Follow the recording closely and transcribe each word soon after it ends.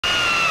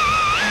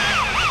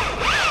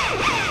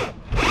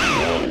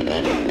Hey,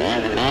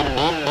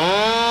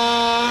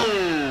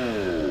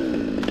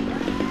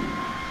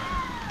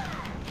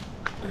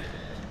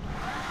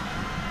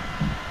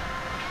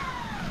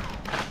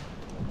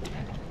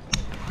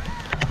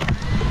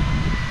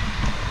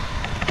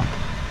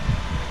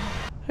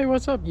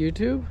 what's up,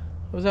 YouTube?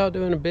 I was out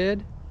doing a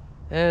bid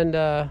and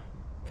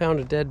found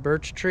a dead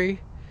birch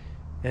tree,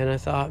 and I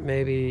thought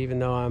maybe, even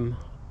though I'm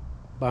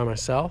by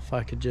myself,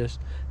 I could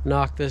just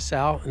knock this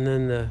out and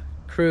then the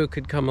crew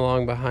could come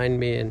along behind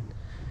me and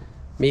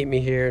meet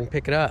me here and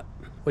pick it up.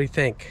 What do you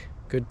think?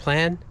 Good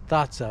plan?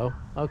 Thought so.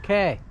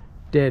 Okay.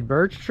 Dead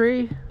birch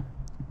tree.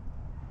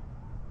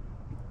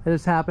 I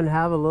just happen to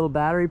have a little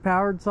battery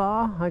powered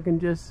saw I can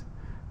just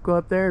go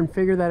up there and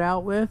figure that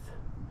out with.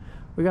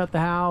 We got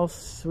the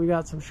house, we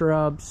got some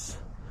shrubs,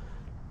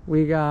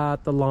 we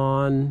got the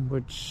lawn,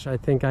 which I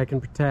think I can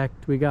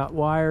protect. We got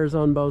wires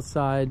on both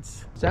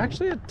sides. It's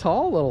actually a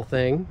tall little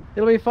thing.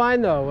 It'll be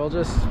fine though. We'll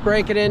just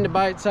break it into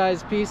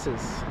bite-sized pieces.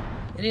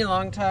 Any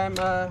long-time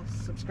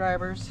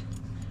subscribers,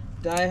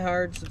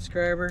 die-hard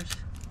subscribers,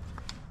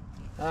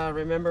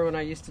 remember when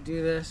I used to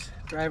do this?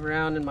 Drive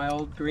around in my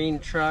old green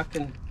truck,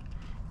 and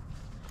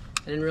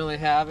I didn't really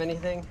have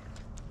anything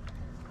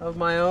of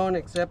my own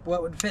except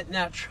what would fit in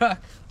that truck.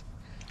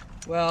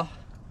 Well,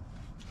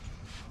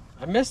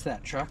 I miss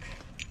that truck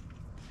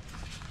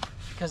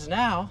because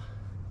now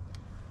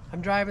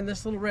I'm driving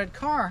this little red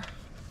car.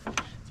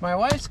 It's my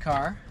wife's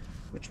car,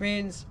 which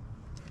means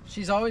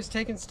she's always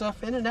taking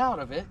stuff in and out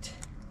of it,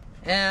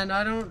 and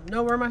I don't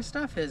know where my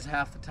stuff is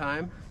half the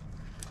time.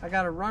 I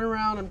gotta run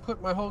around and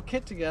put my whole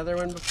kit together,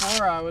 when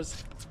before I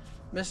was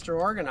Mr.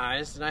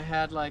 Organized and I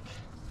had like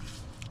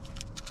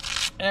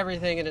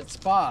everything in its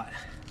spot.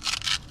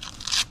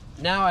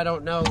 Now I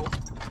don't know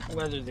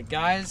whether the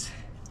guys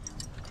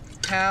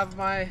have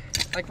my,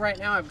 like right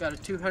now I've got a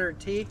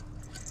 200T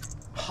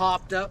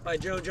hopped up by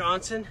Joe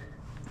Johnson,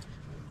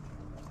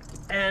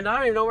 and I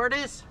don't even know where it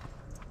is.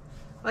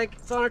 Like,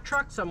 it's on a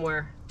truck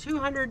somewhere.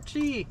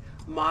 200T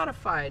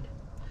modified,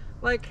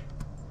 like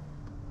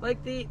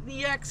the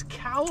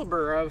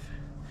Excalibur of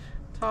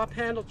top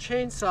handle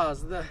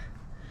chainsaws,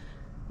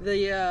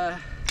 the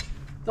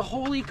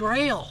holy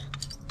grail.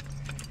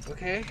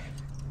 Okay,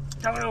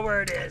 don't know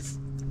where it is.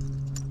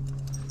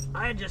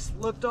 I just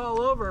looked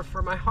all over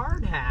for my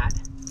hard hat.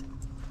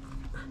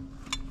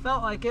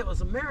 Felt like it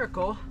was a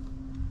miracle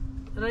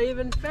that I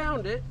even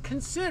found it,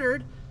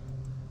 considered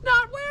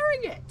not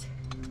wearing it,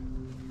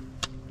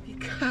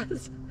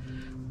 because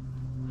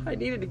I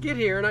needed to get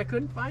here and I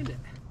couldn't find it.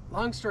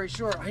 Long story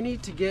short, I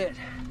need to get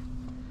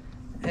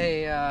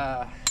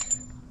a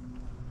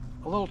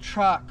little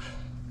truck.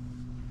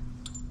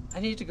 I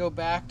need to go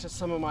back to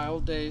some of my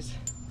old days,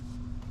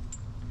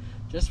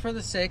 just for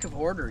the sake of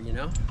order, you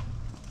know.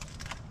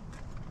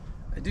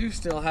 I do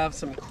still have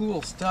some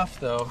cool stuff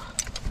though.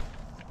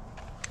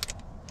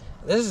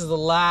 This is the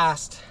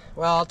last,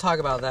 well, I'll talk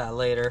about that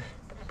later.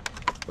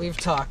 We've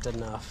talked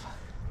enough.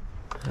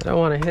 I don't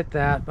want to hit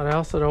that, but I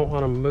also don't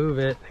want to move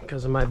it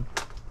because of my,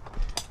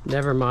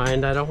 never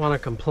mind, I don't want to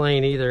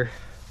complain either.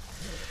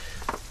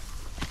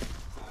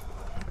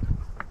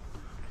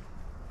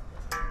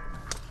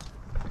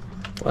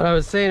 What I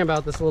was saying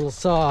about this little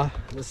saw,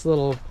 this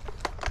little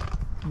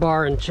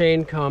bar and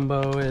chain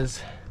combo,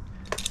 is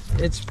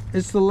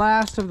it's the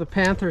last of the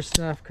Panther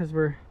stuff, because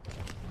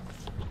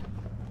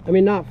I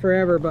mean, not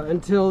forever, but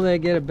until they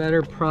get a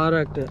better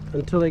product,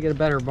 until they get a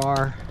better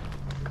bar.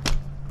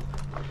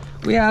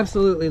 We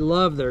absolutely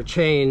love their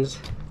chains.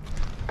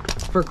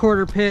 For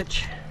quarter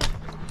pitch,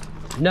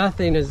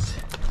 nothing is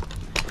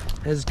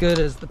as good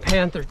as the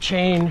Panther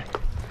chain.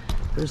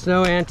 There's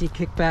no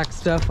anti-kickback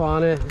stuff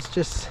on it. It's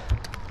just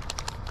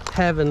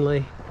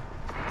heavenly.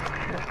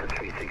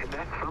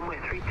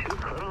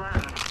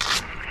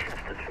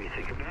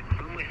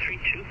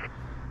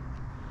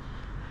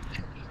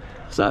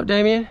 What's up,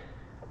 Damien?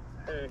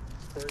 Hey,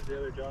 where's the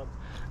other job?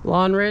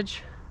 Lawn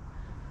Ridge.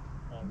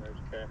 Lawn Ridge,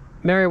 okay.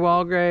 Mary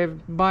Walgrave,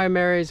 by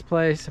Mary's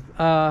place.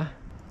 Okay,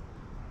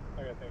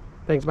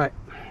 thanks, bye.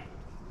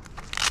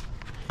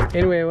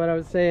 Anyway, what I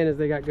was saying is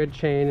they got good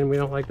chain and we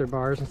don't like their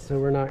bars, and so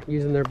we're not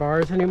using their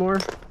bars anymore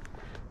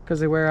because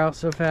they wear out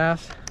so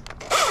fast.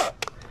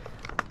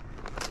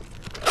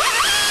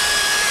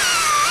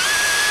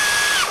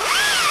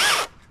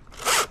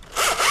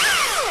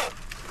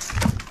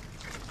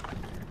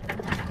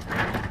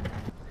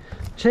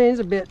 Chain's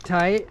a bit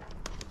tight,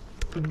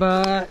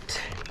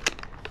 but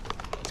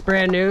it's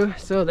brand new,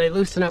 so they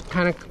loosen up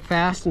kind of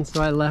fast, and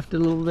so I left it a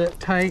little bit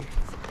tight.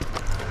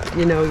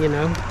 You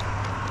know.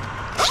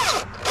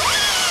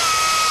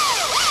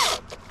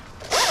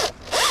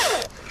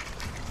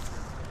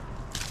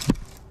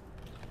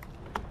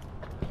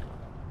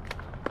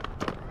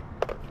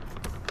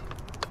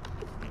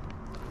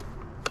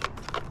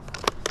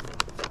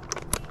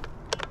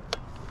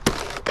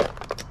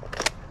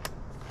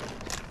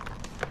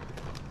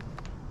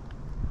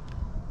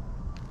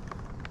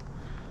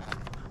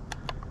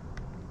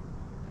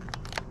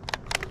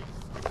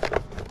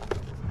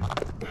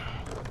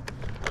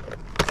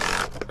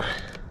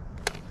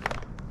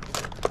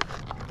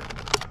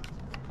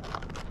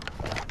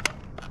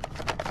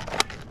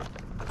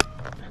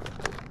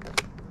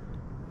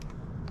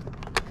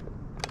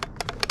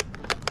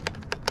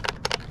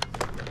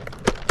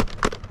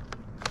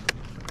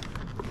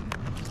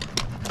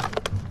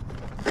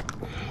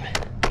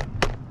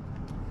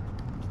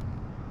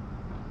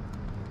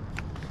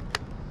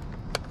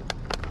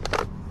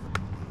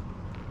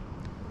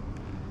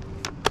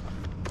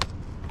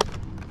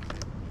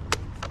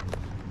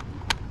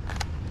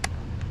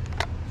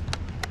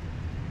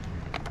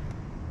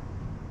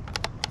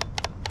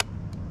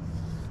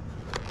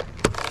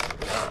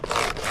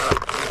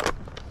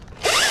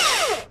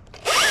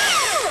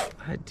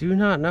 do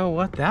not know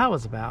what that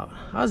was about.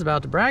 I was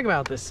about to brag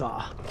about this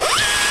saw.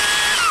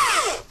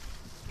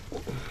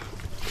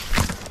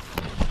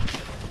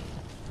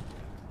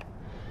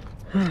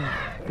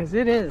 Because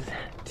it is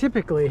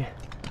typically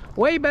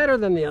way better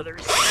than the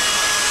others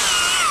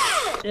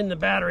in the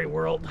battery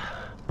world.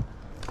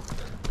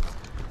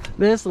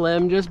 This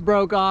limb just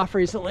broke off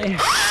recently.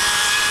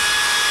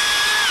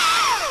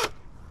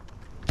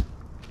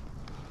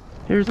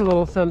 Here's a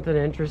little something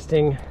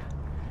interesting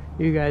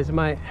you guys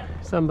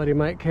somebody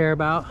might care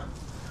about.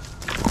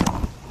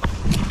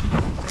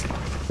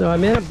 So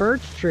I'm in a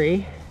birch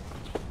tree,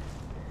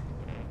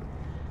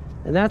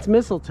 and that's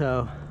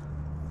mistletoe.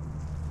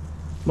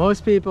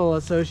 Most people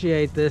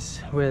associate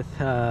this with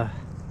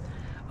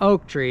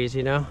oak trees,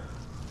 you know.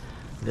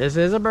 This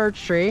is a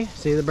birch tree.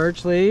 See the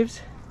birch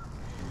leaves?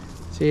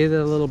 See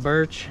the little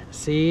birch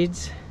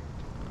seeds?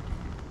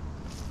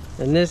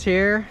 And this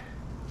here,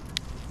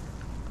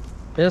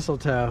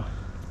 mistletoe.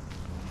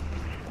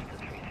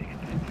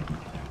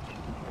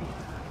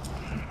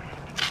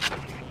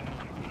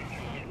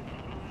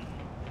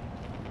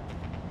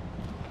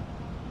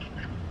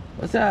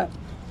 What's up?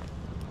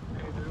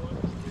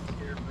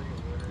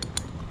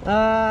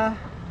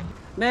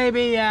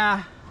 Maybe,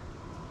 yeah.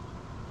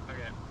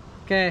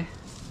 Okay.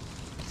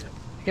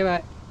 Okay,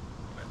 bye.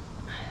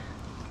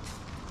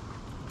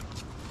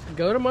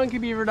 Go to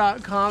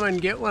monkeybeaver.com and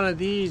get one of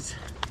these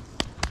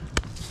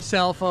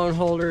cell phone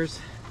holders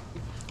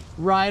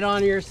right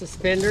on your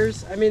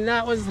suspenders. I mean,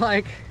 that was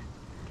like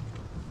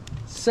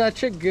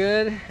such a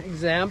good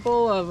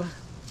example of,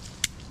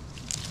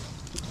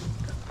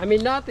 I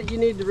mean, not that you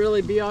need to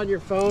really be on your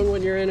phone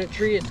when you're in a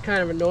tree, it's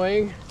kind of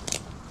annoying,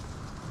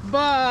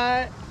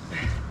 but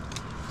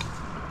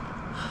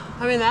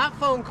I mean, that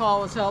phone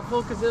call was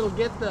helpful because it'll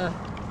get the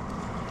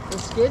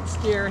skid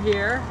steer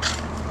here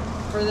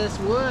for this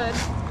wood,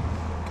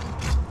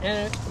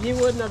 and he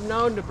wouldn't have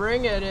known to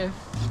bring it if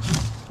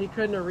he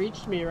couldn't have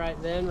reached me right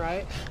then,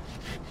 right?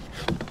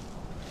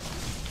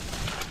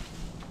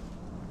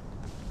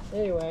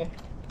 Anyway,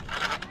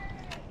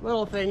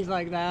 little things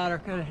like that are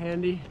kind of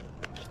handy.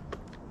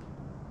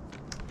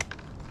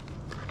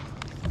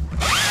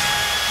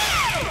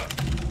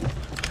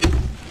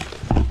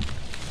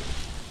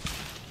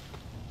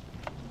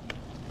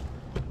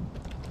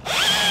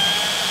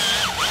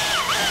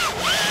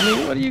 I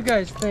mean, what do you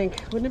guys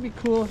think? Wouldn't it be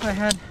cool if I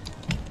had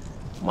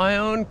my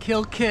own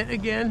kill kit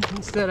again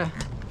instead of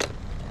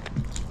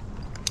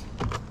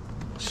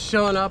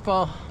showing up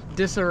all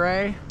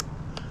disarray?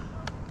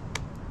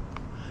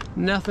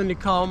 Nothing to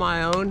call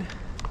my own.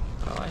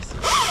 Oh, I see.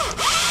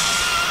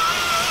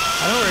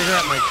 I don't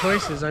regret my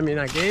choices. I mean,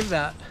 I gave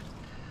that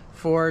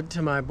Ford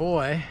to my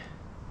boy.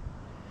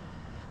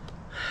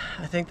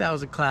 I think that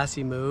was a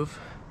classy move,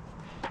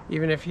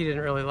 even if he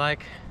didn't really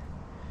like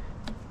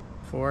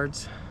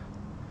Fords.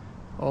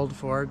 Old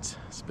Fords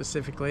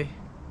specifically.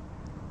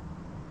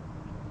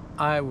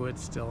 I would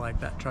still like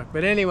that truck,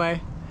 but anyway,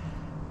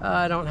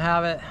 I don't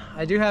have it.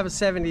 I do have a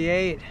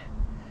 78,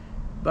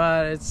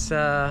 but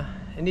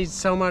it needs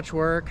so much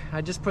work.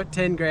 I just put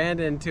 10 grand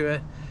into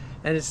it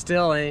and it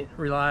still ain't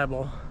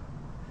reliable.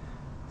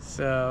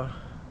 So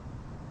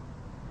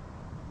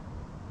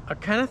I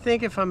kind of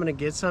think if I'm gonna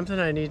get something,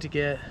 I need to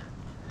get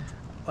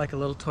like a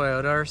little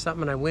Toyota or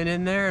something. And I went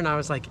in there and I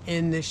was like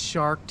in this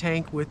Shark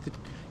Tank with the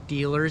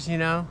dealers, you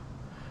know.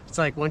 It's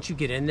like once you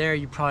get in there,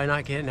 you're probably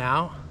not getting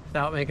out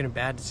without making a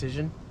bad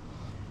decision.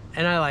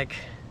 And I like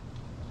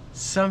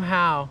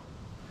somehow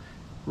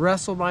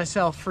wrestled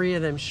myself free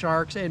of them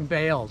sharks and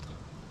bailed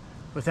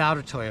without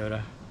a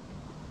Toyota.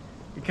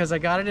 Because I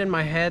got it in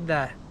my head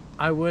that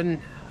I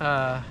wouldn't,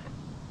 I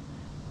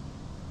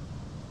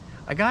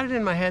got it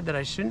in my head that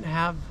I shouldn't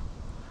have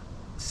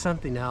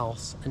something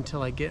else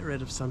until I get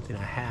rid of something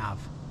I have.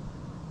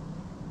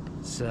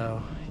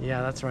 So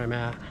yeah, that's where I'm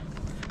at.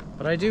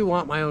 But I do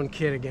want my own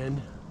kit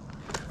again.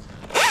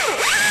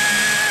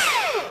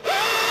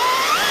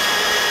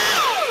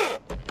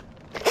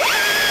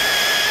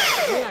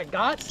 I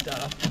got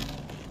stuff,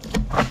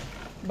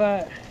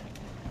 but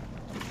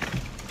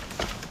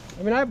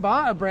I mean, I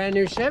bought a brand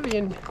new Chevy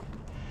in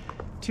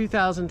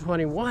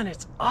 2021.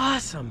 It's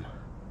awesome.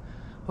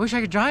 I wish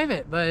I could drive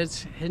it,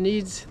 but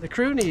the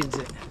crew needs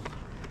it,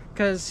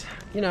 because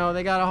you know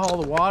they gotta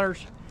haul the water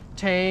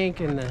tank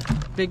and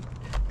the big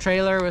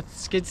trailer with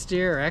skid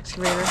steer or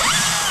excavator.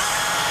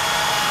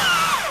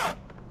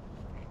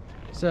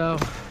 So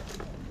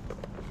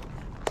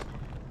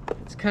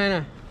it's kind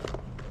of.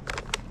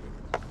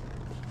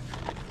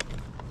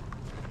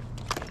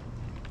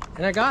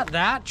 And I got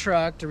that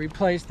truck to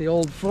replace the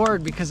old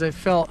Ford because I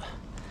felt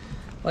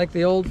like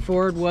the old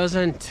Ford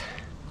wasn't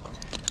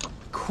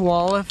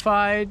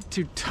qualified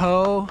to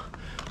tow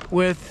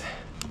with,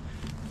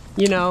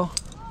 you know,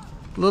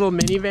 little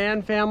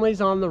minivan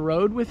families on the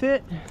road with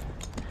it.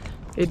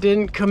 It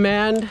didn't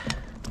command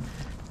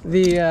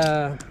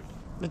the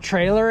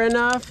trailer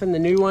enough, and the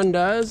new one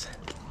does.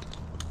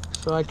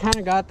 So I kind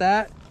of got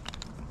that,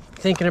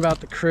 thinking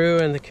about the crew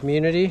and the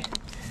community.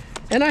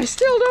 And I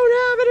still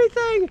don't have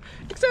anything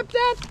except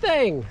that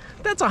thing.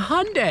 That's a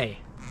Hyundai.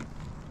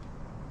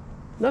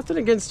 Nothing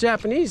against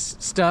Japanese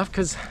stuff,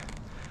 because,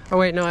 oh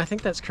wait, no, I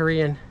think that's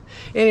Korean.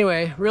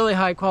 Anyway, really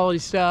high quality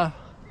stuff.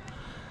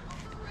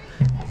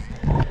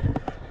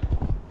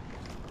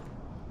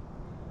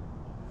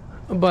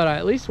 But I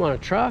at least want a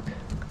truck.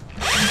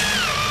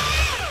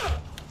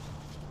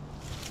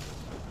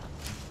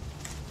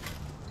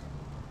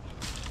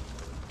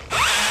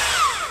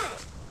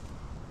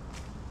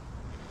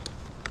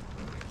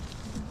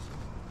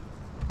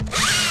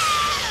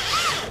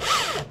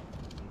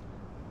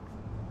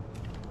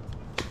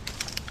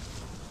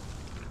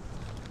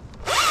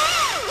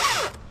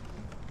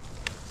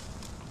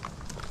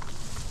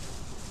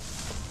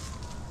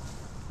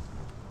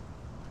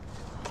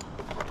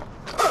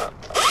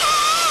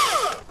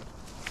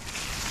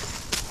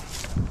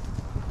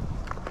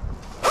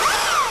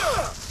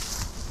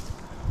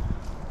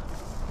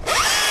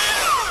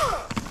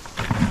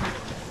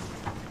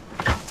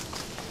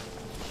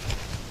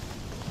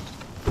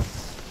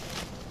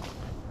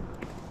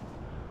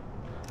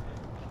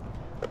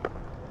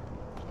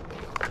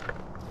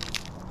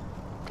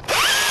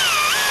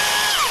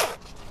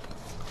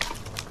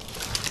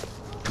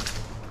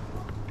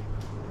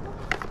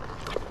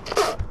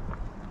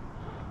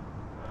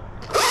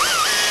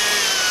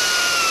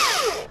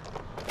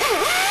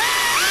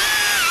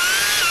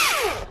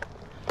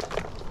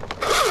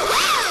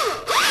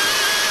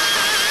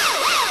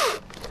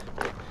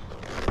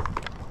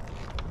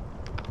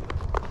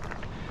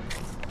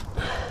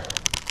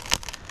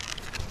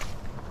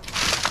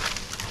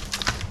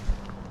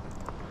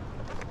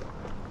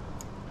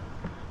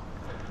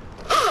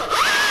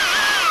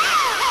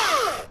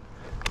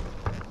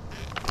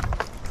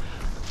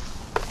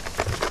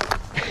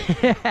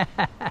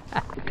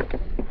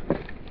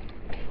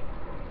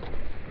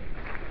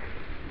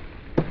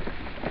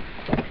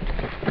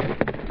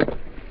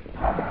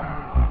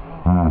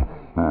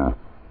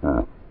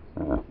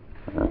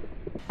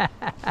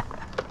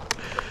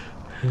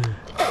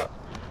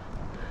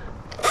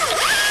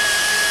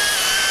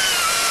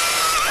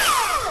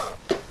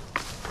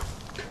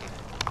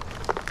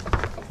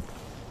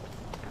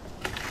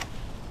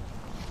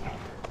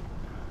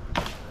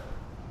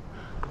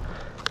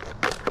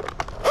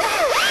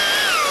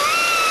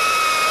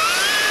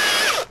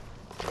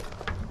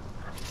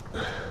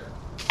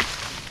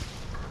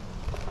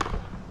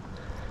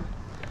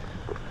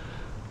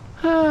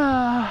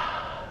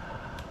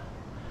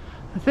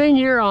 The thing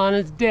you're on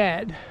is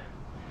dead,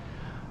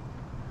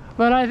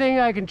 but I think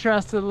I can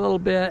trust it a little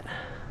bit.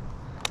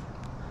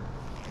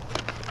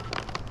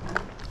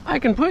 I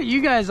can put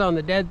you guys on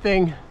the dead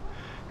thing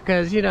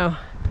because, you know,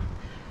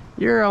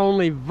 you're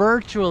only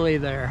virtually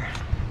there.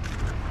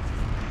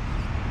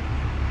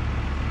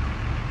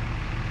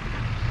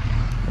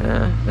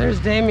 There's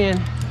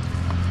Damien.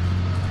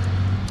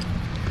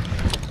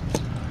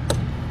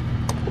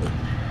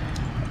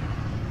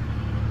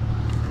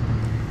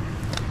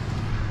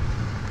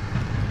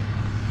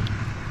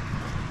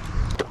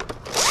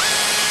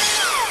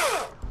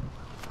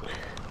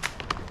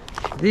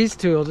 These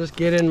two will just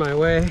get in my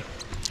way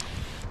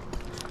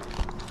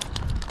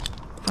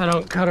if I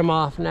don't cut them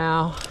off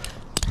now.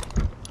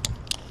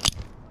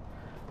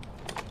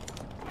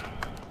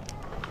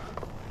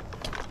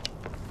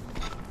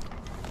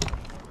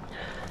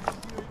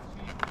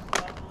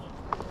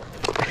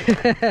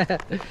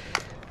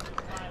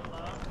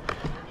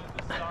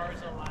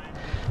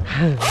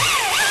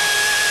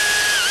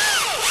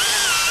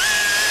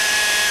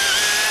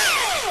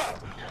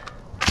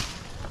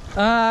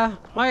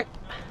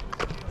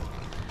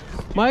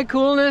 My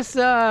coolness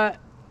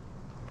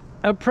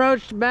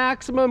approached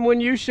maximum when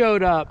you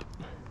showed up.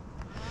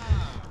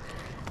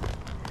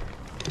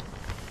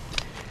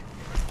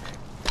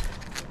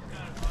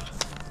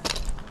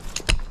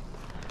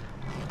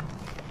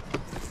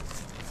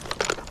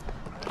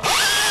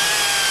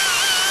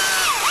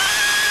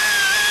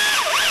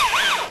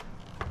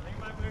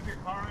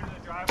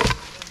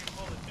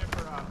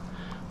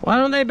 Why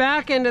don't they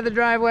back into the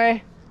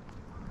driveway?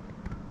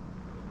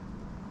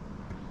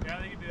 Yeah,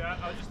 they can do that.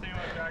 I was just thinking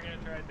about dragging it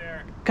right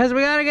there. Because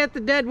we got to get the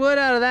dead wood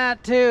out of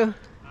that too.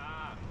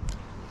 Ah.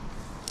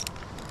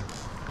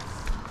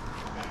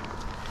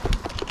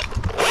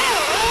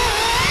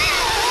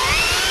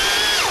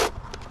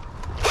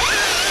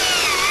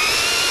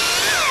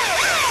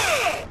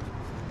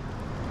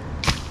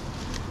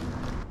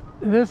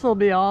 This will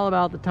be all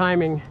about the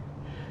timing.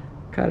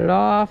 Cut it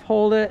off,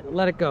 hold it,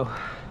 let it go.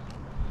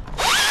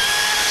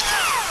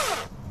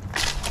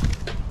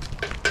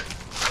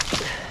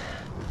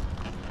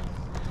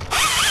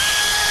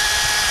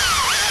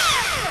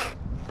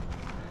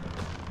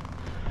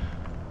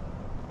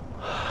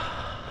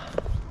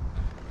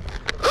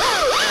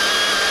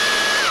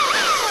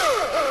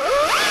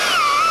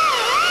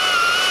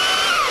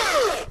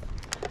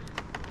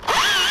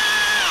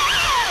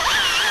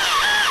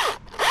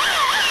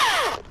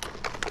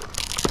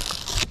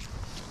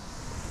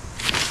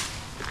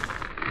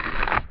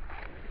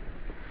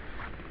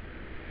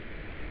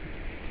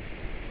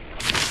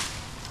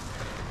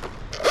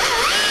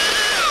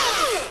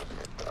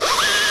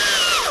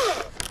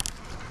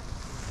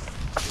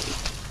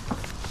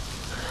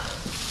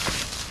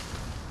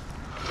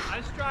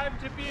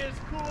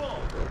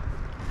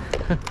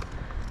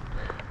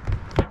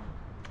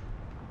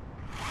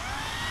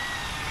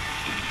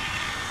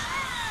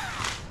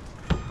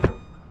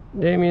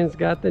 Damien's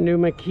got the new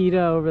Makita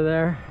over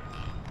there.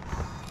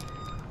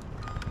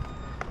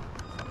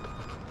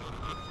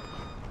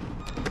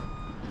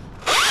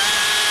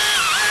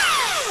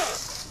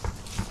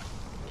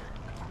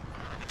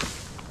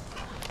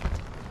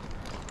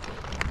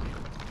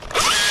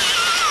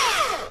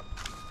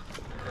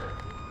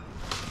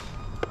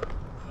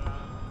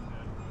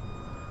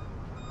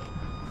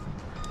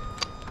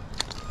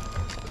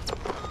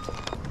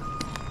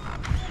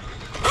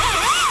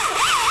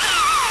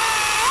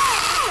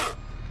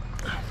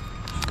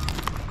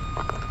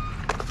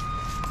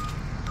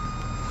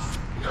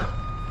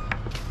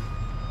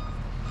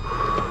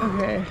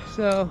 Okay,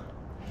 so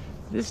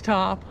this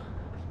top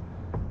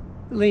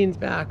leans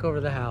back over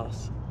the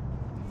house,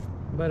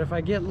 but if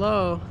I get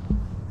low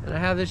and I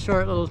have this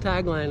short little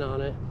tagline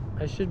on it,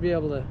 I should be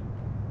able to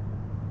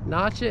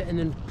notch it and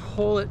then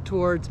pull it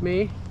towards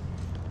me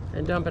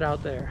and dump it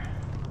out there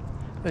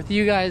with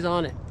you guys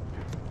on it.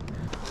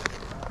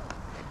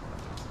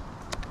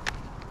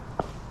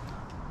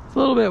 It's a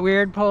little bit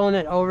weird pulling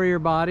it over your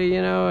body,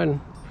 you know,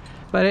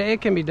 but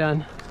it can be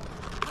done.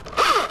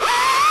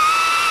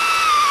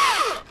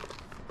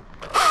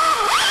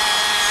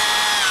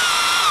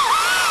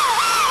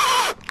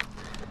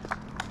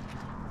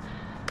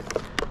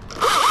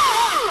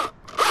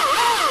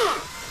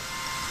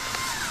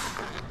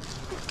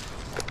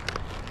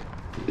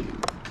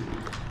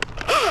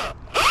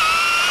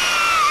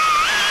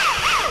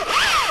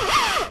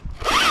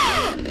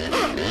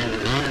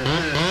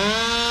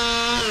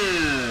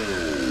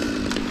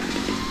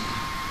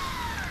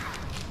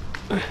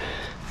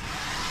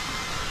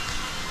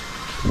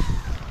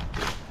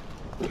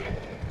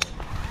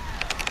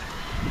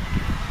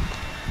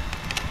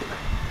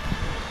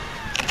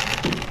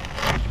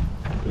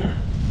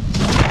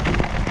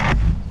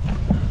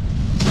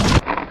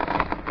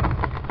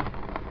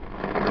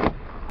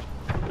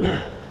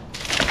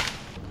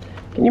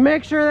 Can you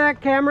make sure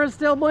that camera's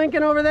still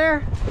blinking over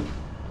there?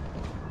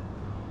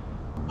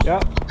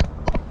 Yep.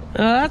 Oh,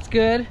 that's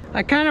good.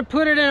 I kind of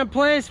put it in a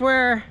place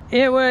where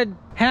it would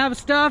have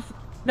stuff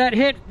that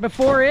hit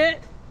before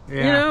it,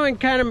 you know, and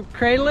kind of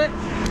cradle it.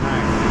 Nice.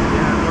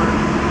 Yeah, it worked.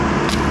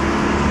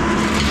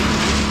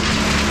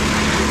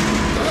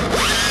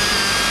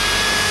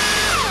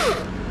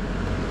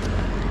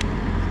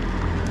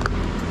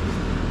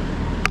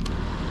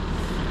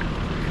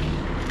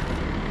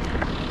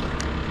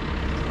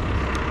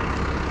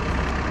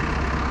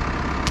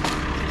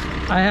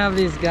 I have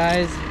these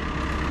guys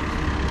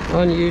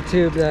on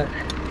YouTube that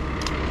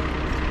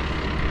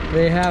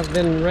they have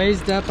been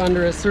raised up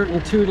under a certain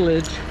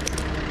tutelage,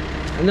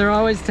 and they're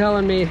always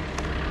telling me,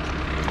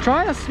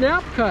 try a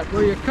snap cut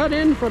where you cut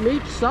in from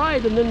each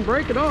side and then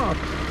break it off.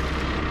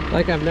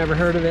 Like I've never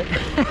heard of it.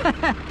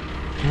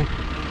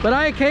 But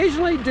I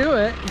occasionally do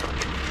it,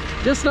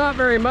 just not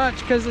very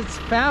much, because it's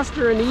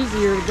faster and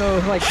easier to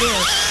go like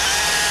this.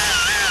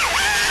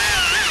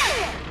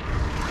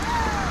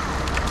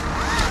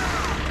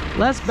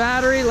 Less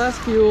battery, less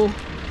fuel.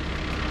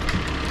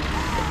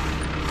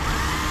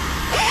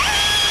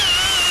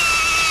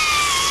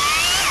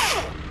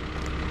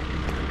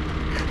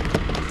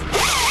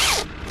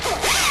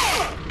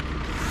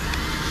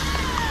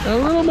 A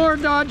little more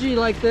dodgy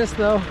like this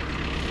though.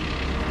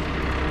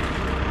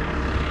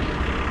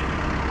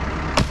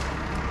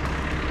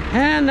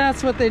 And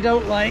that's what they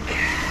don't like.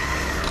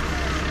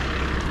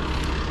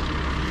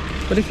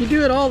 But if you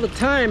do it all the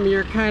time,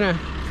 you're kind of,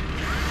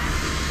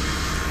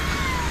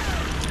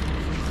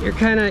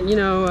 you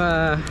know,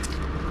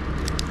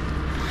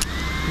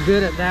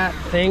 good at that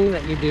thing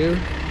that you do.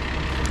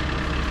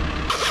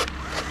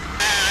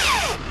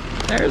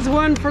 There's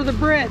one for the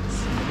Brits.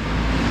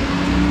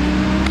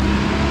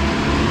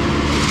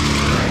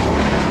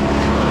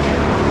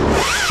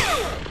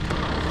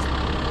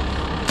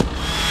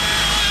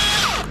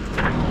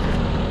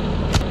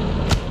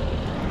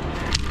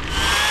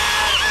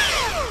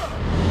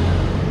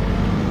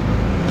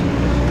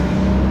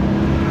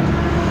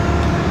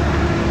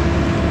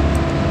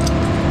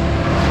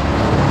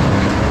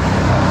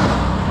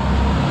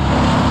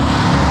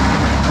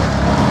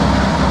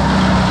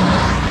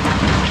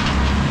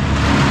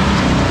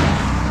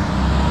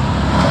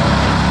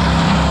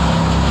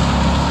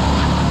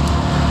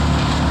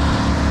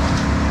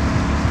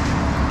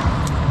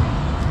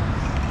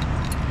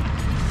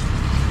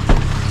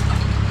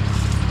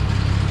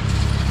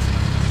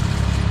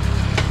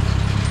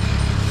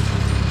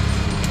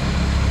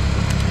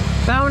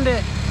 Found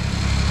it.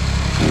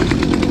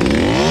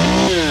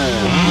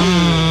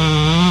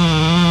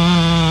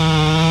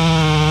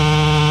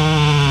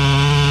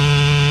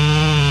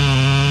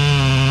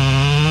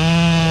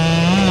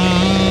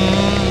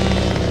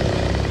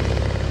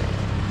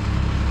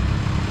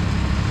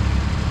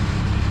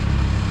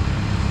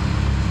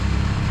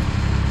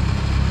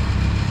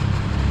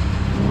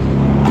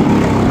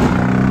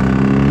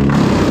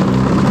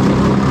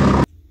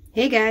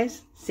 Hey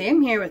guys,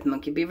 Sam here with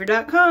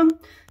monkeybeaver.com.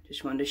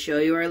 Just wanted to show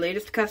you our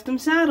latest custom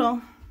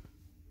saddle.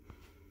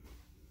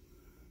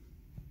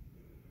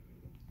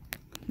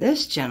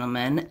 This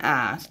gentleman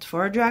asked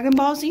for a Dragon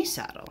Ball Z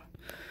saddle.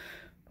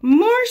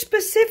 More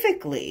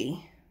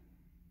specifically,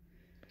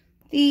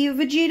 the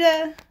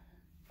Vegeta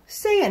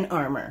Saiyan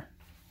armor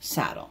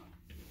saddle.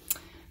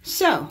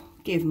 So,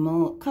 gave him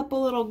a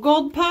couple little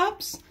gold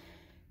pops,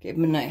 gave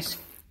him a nice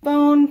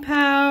phone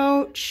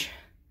pouch,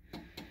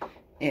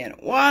 and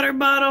a water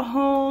bottle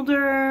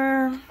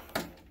holder,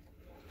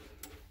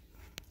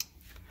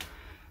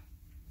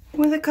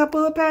 with a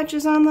couple of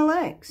patches on the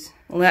legs.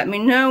 Let me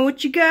know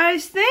what you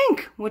guys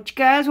think, what you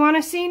guys want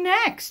to see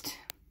next.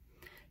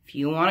 If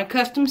you want a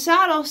custom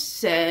saddle,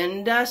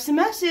 send us a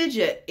message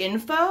at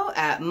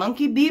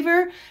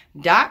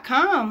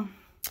info@monkeybeaver.com.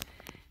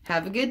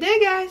 Have a good day,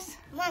 guys.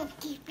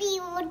 Monkey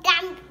people,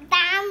 dum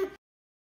dum.